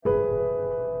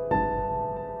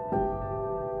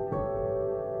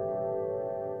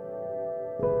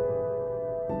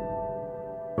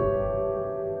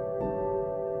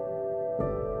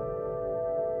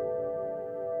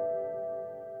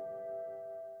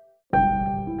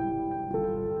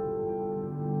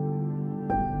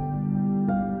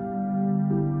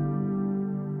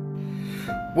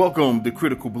Welcome to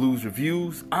Critical Blues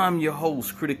Reviews. I'm your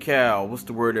host, Critical. What's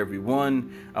the word,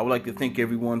 everyone? I would like to thank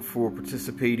everyone for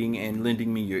participating and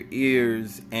lending me your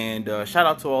ears. And shout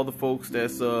out to all the folks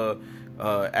that's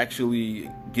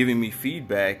actually giving me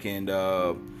feedback and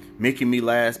making me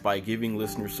last by giving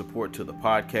listener support to the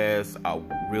podcast. I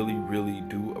really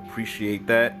do appreciate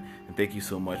that. And thank you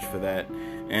so much for that.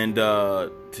 And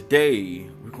today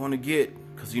we're going to get,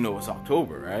 because it's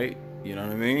October, right? You know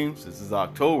what I mean? This is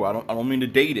October. I don't mean to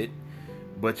date it,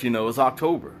 but it's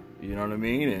October. You know what I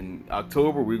mean? In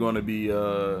October, we're going to be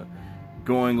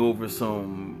going over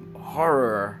some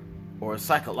horror or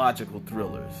psychological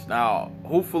thrillers. Now,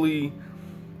 hopefully,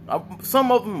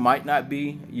 some of them might not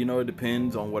be. It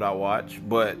depends on what I watch.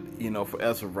 But for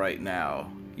as of right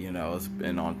now, it's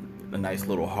been on a nice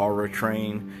little horror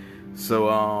train.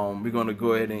 So we're going to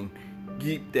go ahead and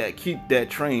keep that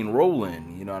train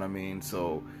rolling. You know what I mean?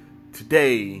 So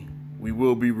today, we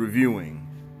will be reviewing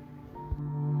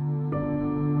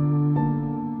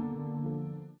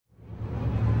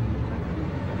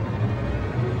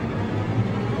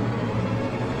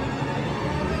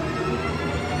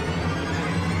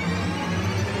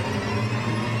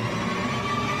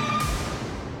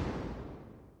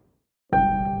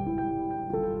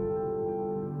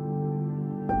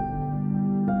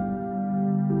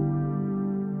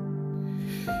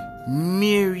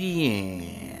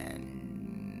Marianne.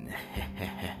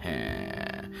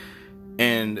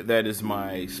 And that is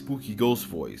my spooky ghost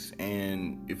voice.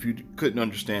 And if you couldn't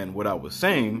understand what I was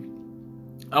saying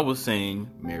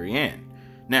Marianne.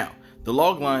 Now, the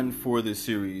logline for this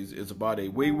series is about a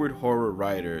wayward horror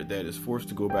writer that is forced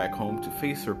to go back home to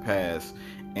face her past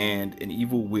and an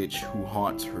evil witch who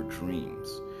haunts her dreams.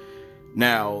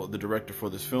 Now, the director for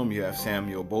this film, you have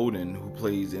Samuel Bowden, who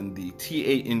plays in the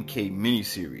T-A-N-K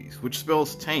miniseries, which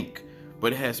spells tank,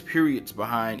 but it has periods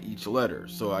behind each letter,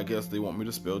 so I guess they want me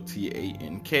to spell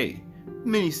T-A-N-K,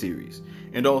 miniseries.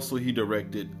 And also he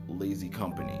directed Lazy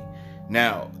Company.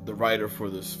 Now, the writer for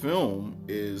this film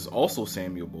is also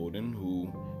Samuel Bowden, who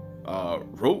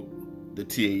wrote the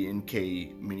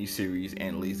T-A-N-K miniseries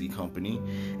and Lazy Company.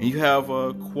 And you have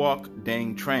Quoc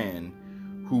Dang Tran,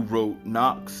 who wrote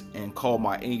Knox and Call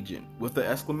My Agent, with an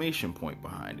exclamation point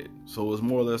behind it. So it was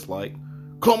more or less like,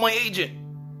 call my agent!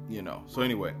 So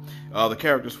anyway, the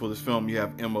characters for this film, you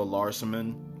have Emma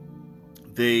Larson.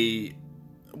 She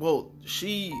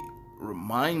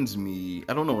reminds me,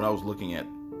 I don't know, when I was looking at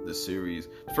this series,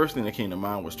 the first thing that came to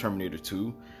mind was Terminator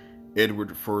 2.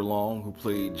 Edward Furlong, who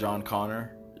played John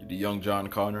Connor, the young John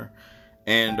Connor.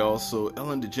 And also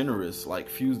Ellen DeGeneres,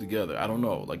 fused together. I don't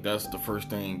know. That's the first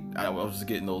thing. I was just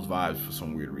getting those vibes for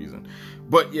some weird reason.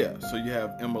 But yeah, so you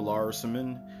have Emma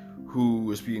Larson,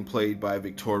 who is being played by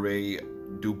Victoria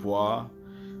Dubois.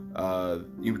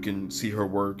 You can see her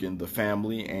work in The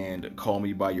Family and Call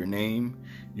Me By Your Name.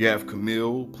 You have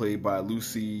Camille, played by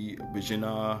Lucy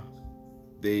Bajina.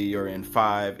 They are in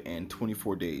 5 and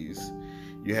 24 Days.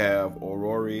 You have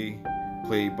Aurore,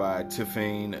 played by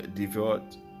Tiffany Devitt.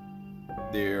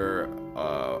 They're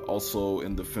also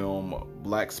in the film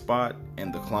Black Spot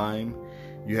and The Climb.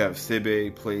 You have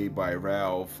Sebe, played by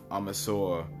Ralph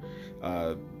Amasor.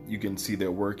 You can see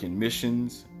their work in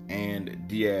Missions and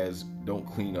Diaz, Don't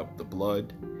Clean Up the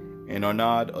Blood. And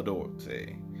Arnaud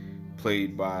Adorte,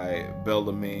 played by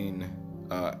Bellarmine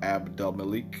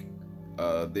Abdelmalik.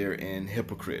 They're in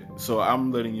Hypocrite. So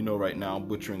I'm letting you know right now, I'm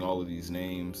butchering all of these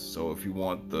names. So if you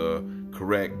want the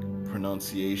correct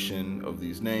pronunciation of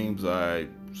these names, I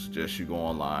suggest you go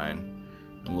online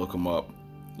and look them up.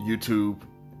 YouTube,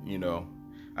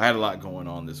 I had a lot going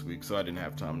on this week, so I didn't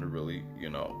have time to really,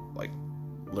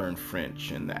 learn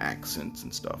French and the accents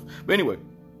and stuff. But anyway,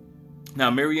 now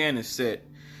Marianne is set.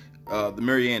 The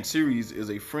Marianne series is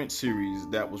a French series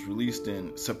that was released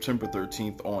in September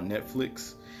 13th on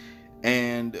Netflix.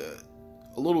 And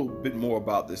a little bit more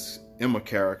about this Emma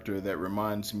character that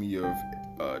reminds me of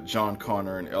John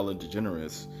Connor and Ellen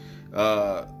DeGeneres.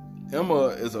 Emma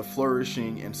is a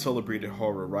flourishing and celebrated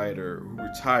horror writer who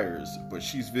retires, but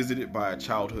she's visited by a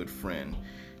childhood friend.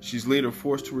 She's later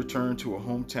forced to return to her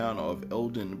hometown of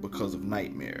Eldon because of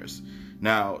nightmares.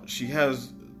 Now, she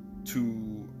has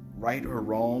to right her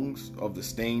wrongs of the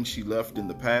stain she left in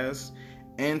the past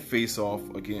and face off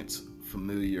against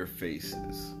familiar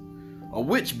faces. A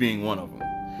witch being one of them.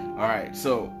 Alright,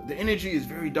 so the energy is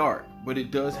very dark, but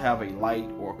it does have a light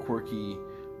or quirky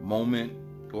moment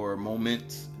or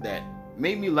moments that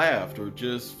made me laugh or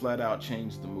just flat out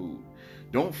changed the mood.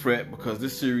 Don't fret, because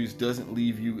this series doesn't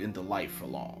leave you in the light for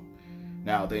long.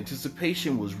 Now, the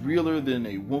anticipation was realer than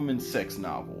a woman's sex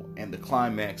novel, and the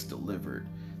climax delivered.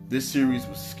 This series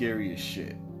was scary as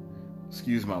shit.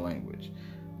 Excuse my language.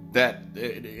 that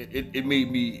it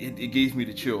made me, it gave me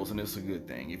the chills, and it's a good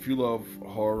thing. If you love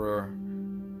horror,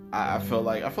 I feel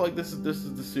like this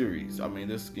is the series. I mean,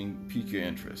 this can pique your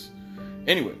interest.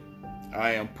 Anyway,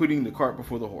 I am putting the cart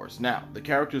before the horse. Now, the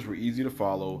characters were easy to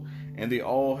follow, and they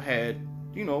all had,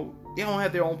 they all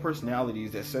had their own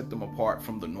personalities that set them apart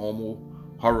from the normal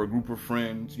horror group of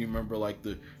friends. You remember, like,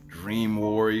 the Dream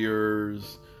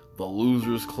Warriors, the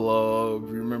Losers Club.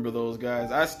 You remember those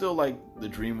guys? I still like the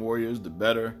Dream Warriors the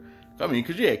better. I mean,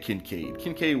 because you had Kincaid.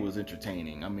 Kincaid was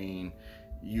entertaining. I mean,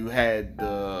 you had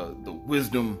the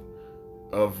wisdom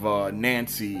of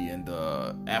Nancy, and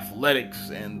the athletics,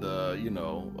 and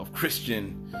the, of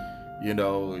Christian,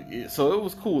 so it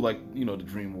was cool. Like, the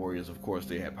Dream Warriors, of course,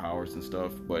 they had powers and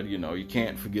stuff, but, you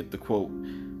can't forget the quote,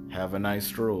 "Have a nice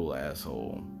stroll,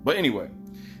 asshole." But anyway,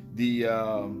 the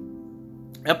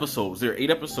episodes, there are 8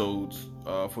 episodes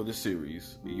for the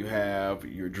series. You have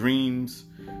Your Dreams,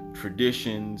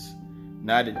 Traditions,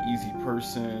 Not an Easy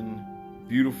Person,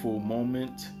 Beautiful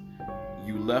Moment,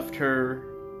 You Left Her,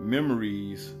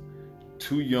 Memories,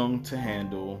 Too Young to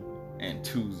Handle, and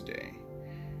Tuesday.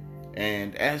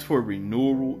 And as for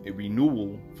renewal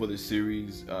for the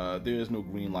series, there is no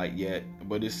green light yet,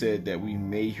 but it said that we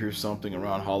may hear something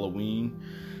around Halloween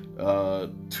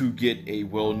to get a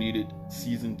well-needed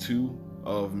season 2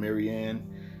 of Marianne.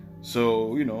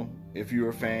 So, if you're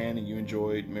a fan and you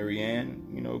enjoyed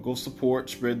Marianne, go support,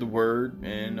 spread the word,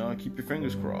 and keep your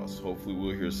fingers crossed. Hopefully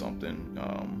we'll hear something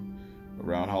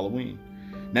around Halloween.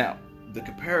 Now, the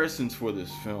comparisons for this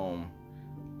film,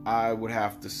 I would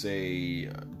have to say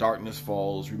Darkness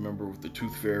Falls. Remember, with the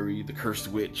Tooth Fairy, the Cursed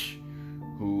Witch,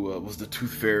 who was the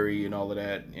Tooth Fairy and all of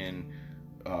that, and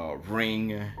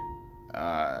Ring. It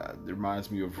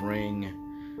reminds me of Ring.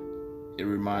 It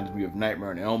reminds me of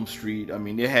Nightmare on Elm Street. I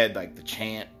mean, it had like the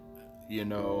chant,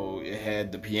 it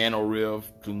had the piano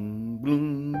riff, bloom,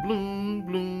 bloom, bloom,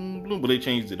 bloom, bloom, but they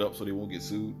changed it up so they won't get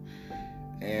sued.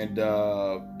 And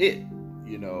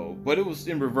but it was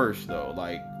in reverse though,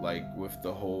 like with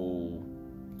the whole,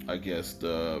 I guess,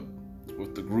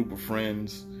 with the group of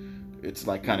friends, it's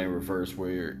like kind of in reverse,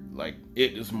 where like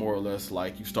it is more or less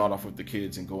like you start off with the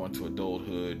kids and go into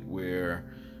adulthood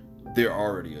where they're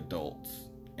already adults,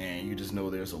 and you just know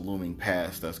there's a looming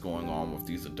past that's going on with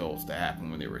these adults that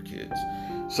happened when they were kids.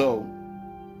 So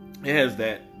it has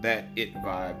that it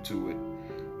vibe to it.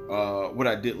 What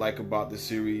I did like about the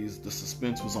series, the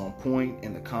suspense was on point,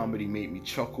 and the comedy made me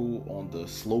chuckle on the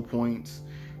slow points.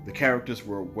 The characters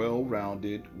were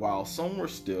well-rounded, while some were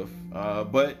stiff,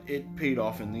 but it paid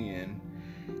off in the end.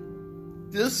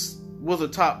 This was a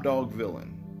top dog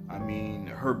villain. I mean,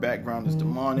 her background is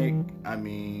demonic. I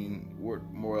mean, what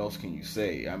more else can you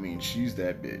say? I mean, she's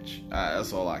that bitch.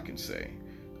 That's all I can say.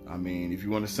 I mean, if you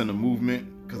want to send a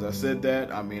movement, because I said that,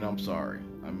 I mean, I'm sorry.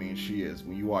 I mean, she is.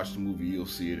 When you watch the movie, you'll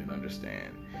see it and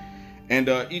understand. And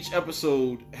each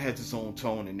episode has its own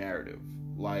tone and narrative.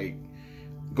 Like,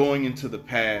 going into the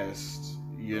past,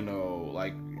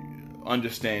 like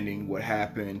understanding what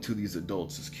happened to these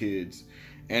adults as kids,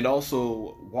 and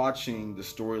also watching the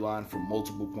storyline from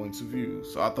multiple points of view.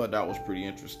 So I thought that was pretty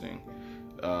interesting.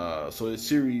 So the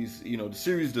series, the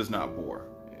series does not bore,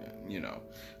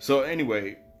 So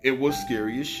anyway, it was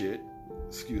scary as shit.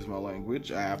 Excuse my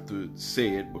language. I have to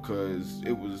say it because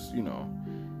it was,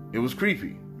 it was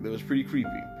creepy. It was pretty creepy.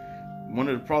 One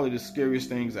of probably the scariest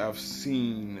things I've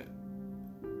seen.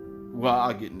 Well,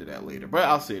 I'll get into that later, but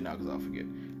I'll say it now because I'll forget.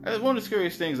 One of the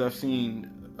scariest things I've seen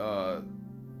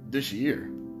this year.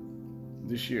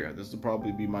 This will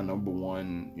probably be my number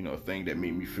one, thing that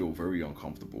made me feel very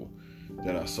uncomfortable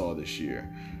that I saw this year.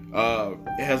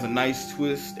 It has a nice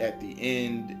twist at the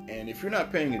end, and if you're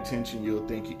not paying attention, you'll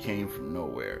think it came from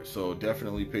nowhere. So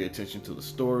definitely pay attention to the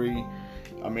story.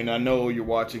 I mean, I know you're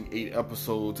watching 8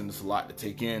 episodes, and it's a lot to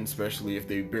take in, especially if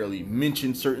they barely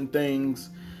mention certain things.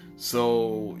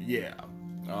 So yeah,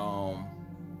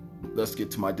 let's get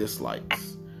to my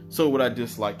dislikes. So what I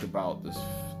disliked about this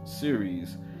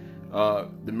series, the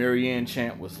Marianne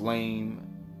chant was lame.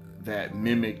 That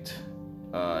mimicked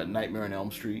Nightmare on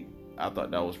Elm Street. I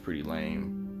thought that was pretty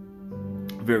lame.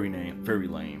 Very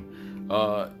lame.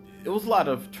 It was a lot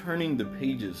of turning the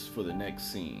pages for the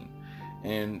next scene,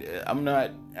 and I'm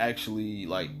not actually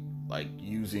like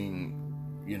using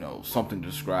something to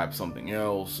describe something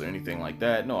else or anything like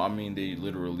that. No, I mean, they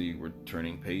literally were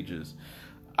turning pages.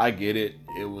 I get it.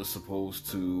 It was supposed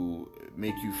to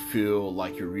make you feel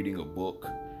like you're reading a book.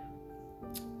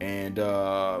 And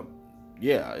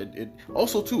yeah, it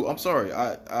also too, I'm sorry,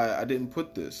 I didn't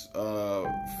put this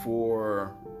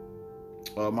for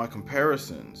my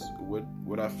comparisons,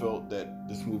 what I felt that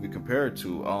this movie compared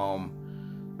to.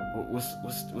 what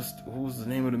was the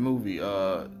name of the movie?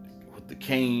 With the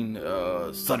Kane,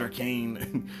 Sutter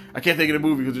Kane. I can't think of the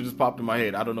movie because it just popped in my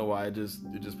head. I don't know why it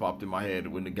just popped in my head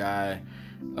when the guy,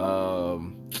 I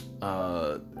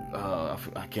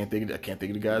can't think of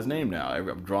the guy's name now.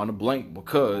 I'm drawing a blank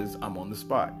because I'm on the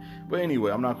spot. But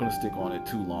anyway, I'm not going to stick on it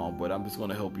too long, but I'm just going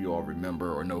to help you all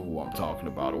remember or know who I'm talking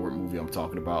about or what movie I'm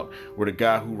talking about, where the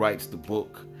guy who writes the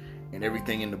book and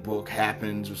everything in the book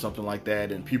happens or something like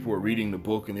that, and people were reading the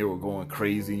book and they were going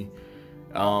crazy.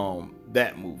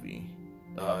 That movie,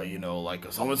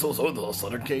 like so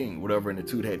Sutter King, whatever, and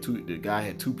the guy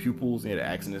had two pupils and he had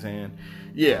an axe in his hand.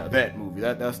 Yeah, that movie.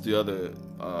 That's the other,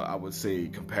 I would say,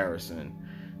 comparison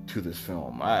to this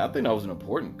film. I think that was an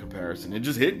important comparison. It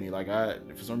just hit me,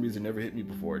 for some reason, it never hit me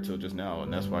before until just now,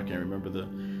 and that's why I can't remember the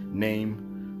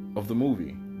name of the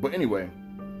movie. But anyway,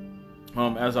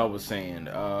 as I was saying,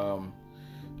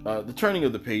 the turning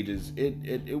of the pages,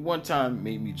 it one time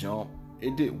made me jump.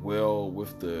 It did well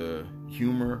with the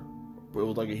humor. It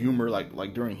was like a humor,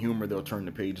 like during humor, they'll turn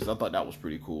the pages. I thought that was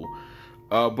pretty cool.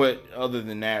 But other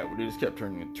than that, they just kept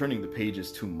turning the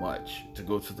pages too much to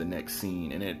go to the next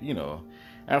scene. And it,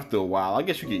 after a while, I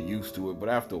guess you get used to it, but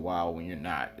after a while, when you're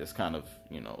not, it's kind of,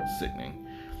 sickening.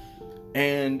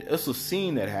 And it's a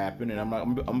scene that happened, and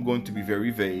I'm going to be very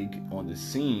vague on the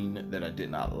scene that I did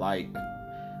not like.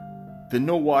 The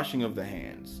no washing of the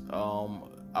hands.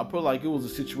 I put like it was a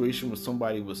situation where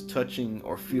somebody was touching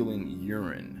or feeling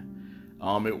urine.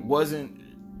 It wasn't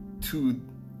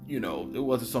it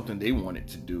wasn't something they wanted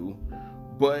to do,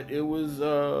 but it was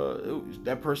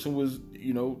that person was,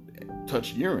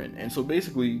 touched urine. And so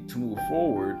basically, to move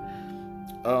forward,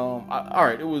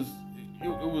 it was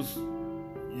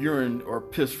urine or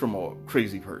piss from a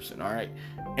crazy person. All right.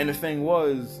 And the thing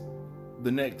was,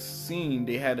 the next scene,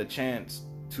 they had a chance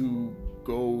to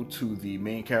go to the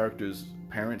main character's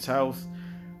parents' house,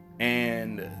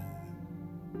 and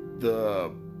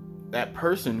that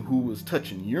person who was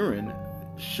touching urine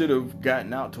should have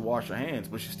gotten out to wash her hands,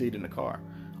 but she stayed in the car.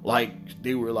 Like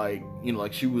they were like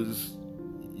she was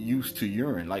used to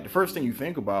urine. Like the first thing you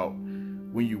think about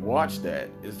when you watch that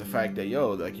is the fact that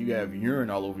you have urine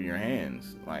all over your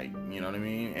hands, you know what I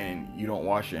mean, and you don't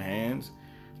wash your hands.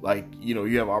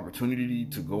 You have opportunity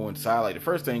to go inside. Like the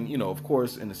first thing, of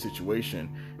course, in the situation,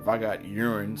 if I got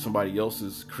urine, somebody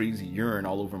else's crazy urine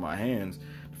all over my hands,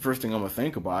 the first thing I'm gonna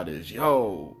think about is, I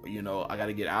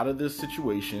gotta get out of this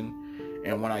situation.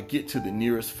 And when I get to the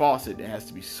nearest faucet, it has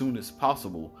to be soon as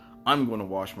possible, I'm gonna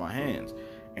wash my hands.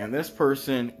 And this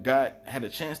person had a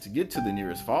chance to get to the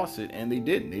nearest faucet, and they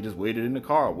didn't. They just waited in the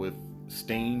car with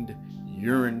stained,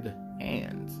 urined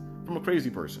hands from a crazy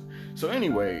person. So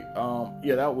anyway,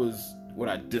 that was what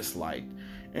I disliked.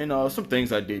 And some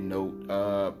things I did note.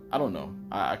 I don't know.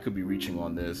 I could be reaching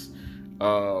on this.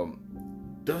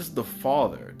 Does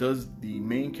the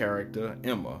main character,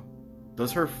 Emma,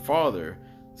 does her father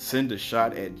send a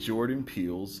shot at Jordan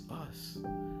Peele's Us?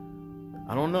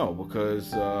 I don't know,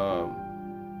 because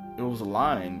there was a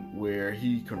line where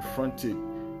he confronted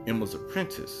Emma's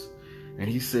apprentice, and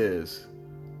he says,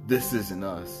 "This isn't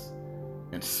us,"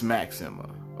 and smacks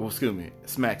Emma's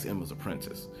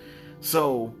apprentice.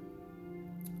 So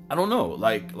I don't know,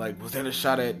 was that a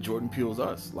shot at Jordan Peele's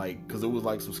Us? Because it was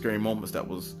like some scary moments that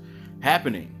was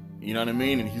happening, you know what I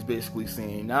mean? And he's basically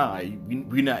saying, nah,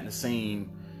 we're not in the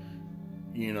same,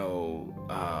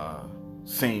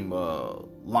 same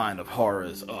line of horror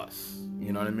as us.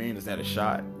 You know what I mean? Is that a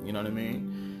shot? You know what I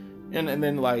mean? And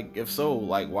then, if so,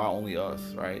 why only us,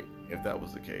 right? If that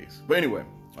was the case. But anyway,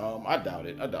 I doubt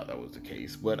it. I doubt that was the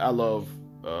case. But I love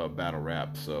battle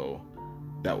rap, so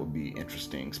that would be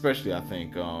interesting. Especially, I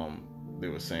think they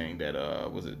were saying that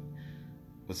was it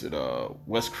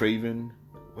Wes Craven,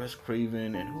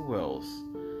 and who else?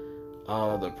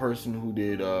 The person who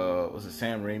did was it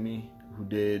Sam Raimi who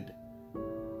did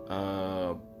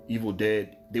Evil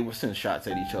Dead? They would send shots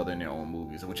at each other in their own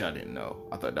movies, which I didn't know.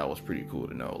 I thought that was pretty cool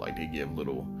to know. They give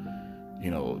little,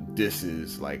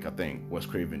 disses. I think Wes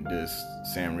Craven dissed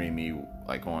Sam Raimi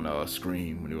on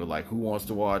Scream when they were like, who wants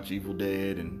to watch Evil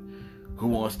Dead and who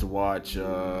wants to watch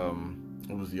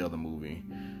what was the other movie?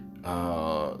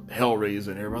 Hellraiser,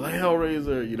 and everybody like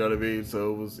Hellraiser, you know what I mean?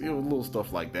 So it was little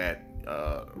stuff like that.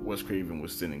 Wes Craven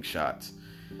was sending shots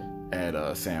at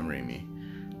Sam Raimi.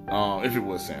 If it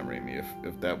was Sam Raimi,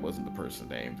 if that wasn't the person's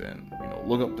name, then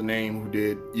look up the name who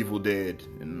did Evil Dead,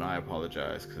 and I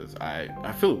apologize because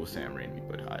I feel it was Sam Raimi,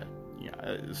 but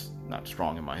it's not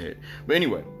strong in my head. But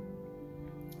anyway,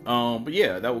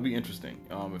 that would be interesting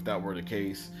if that were the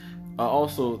case.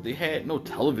 Also, they had no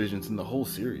televisions in the whole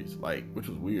series, which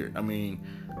was weird. I mean,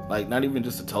 not even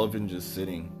just a television just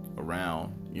sitting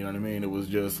around. You know what I mean? It was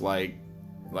just like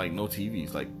no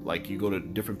TVs. Like you go to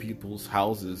different people's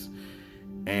houses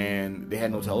and they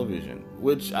had no television,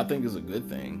 which I think is a good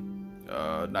thing.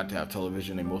 Not to have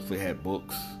television. They mostly had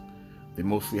books. They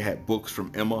mostly had books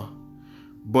from Emma.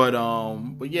 But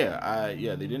yeah,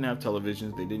 they didn't have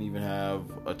televisions. They didn't even have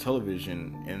a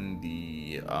television in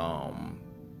the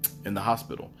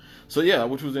hospital. So yeah,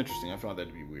 which was interesting. I found that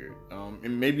to be weird.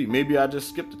 And maybe I just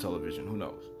skipped the television. Who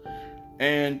knows?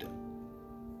 And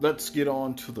let's get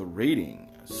on to the rating.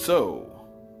 So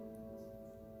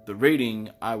the rating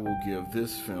I will give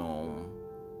this film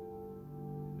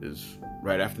is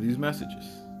right after these messages.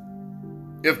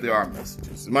 If there are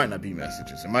messages. It might not be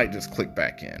messages. It might just click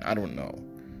back in. I don't know.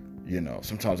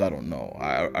 Sometimes I don't know.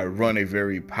 I run a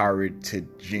very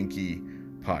pirated, jinky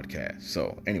podcast.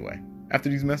 So anyway, after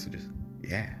these messages.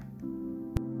 Yeah.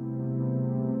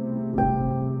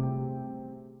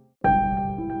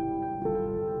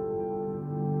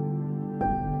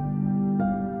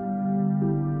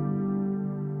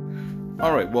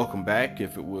 All right, welcome back.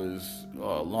 If it was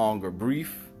long or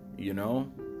brief,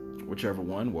 whichever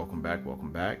one, welcome back.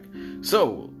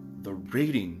 So, the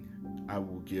rating I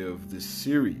will give this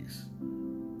series.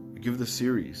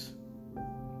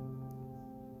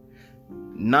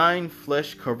 9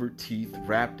 flesh-covered teeth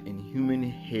wrapped in human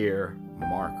hair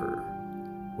marker.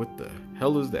 What the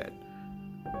hell is that?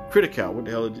 Critical, what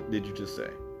the hell did you just say?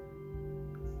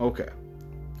 Okay,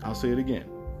 I'll say it again.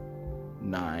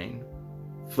 9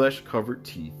 flesh-covered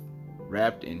teeth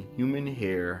wrapped in human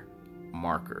hair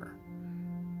marker.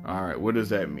 Alright, what does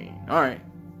that mean? Alright,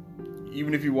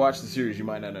 even if you watch the series, you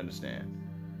might not understand.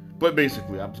 But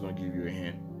basically, I'm just going to give you a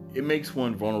hint. It makes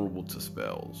one vulnerable to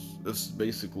spells. This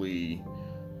basically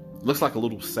looks like a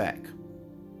little sack.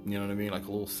 You know what I mean? Like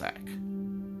a little sack.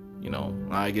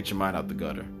 I get your mind out the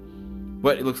gutter.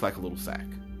 But it looks like a little sack.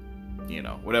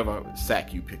 Whatever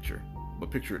sack you picture.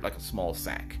 But picture it like a small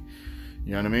sack.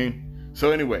 You know what I mean?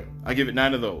 So anyway, I give it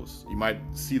 9 of those. You might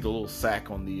see the little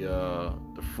sack on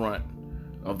the front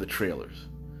of the trailers.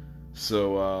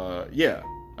 So yeah,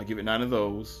 I give it 9 of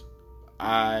those.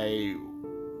 Only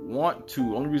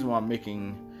reason why I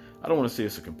don't want to say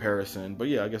it's a comparison, but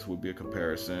yeah, I guess it would be a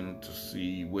comparison to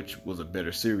see which was a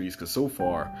better series, because so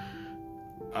far,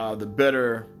 the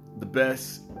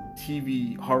best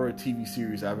horror TV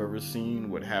series I've ever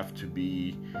seen would have to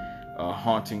be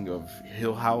Haunting of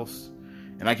Hill House.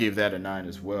 And I gave that a 9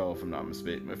 as well, if I'm not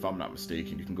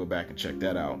mistaken. You can go back and check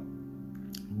that out.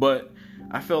 But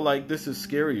I felt like this is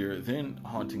scarier than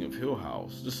Haunting of Hill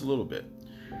House, just a little bit.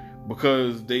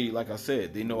 Because they, like I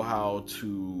said, they know how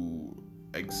to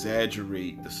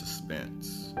exaggerate the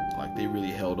suspense. Like, they really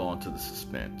held on to the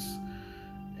suspense.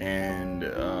 And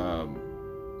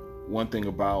one thing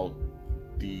about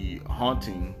the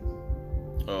Haunting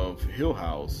of Hill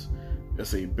House,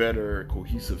 it's a better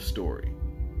cohesive story.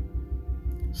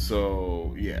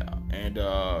 So yeah, and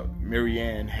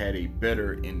Marianne had a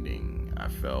better ending, I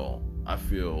feel,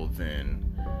 than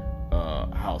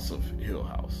Haunting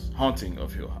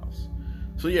of Hill House.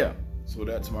 So yeah, so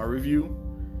that's my review,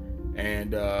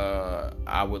 and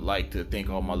I would like to thank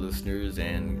all my listeners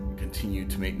and continue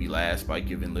to make me laugh by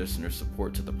giving listener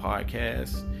support to the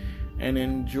podcast, and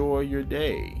enjoy your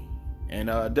day. And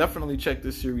definitely check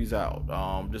this series out.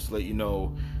 Just to let you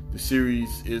know, the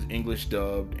series is English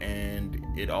dubbed, and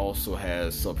it also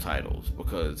has subtitles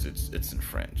because it's in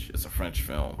French. It's a French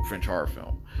horror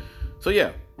film. So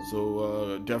yeah,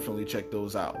 definitely check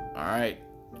those out. All right,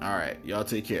 y'all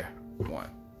take care. 1.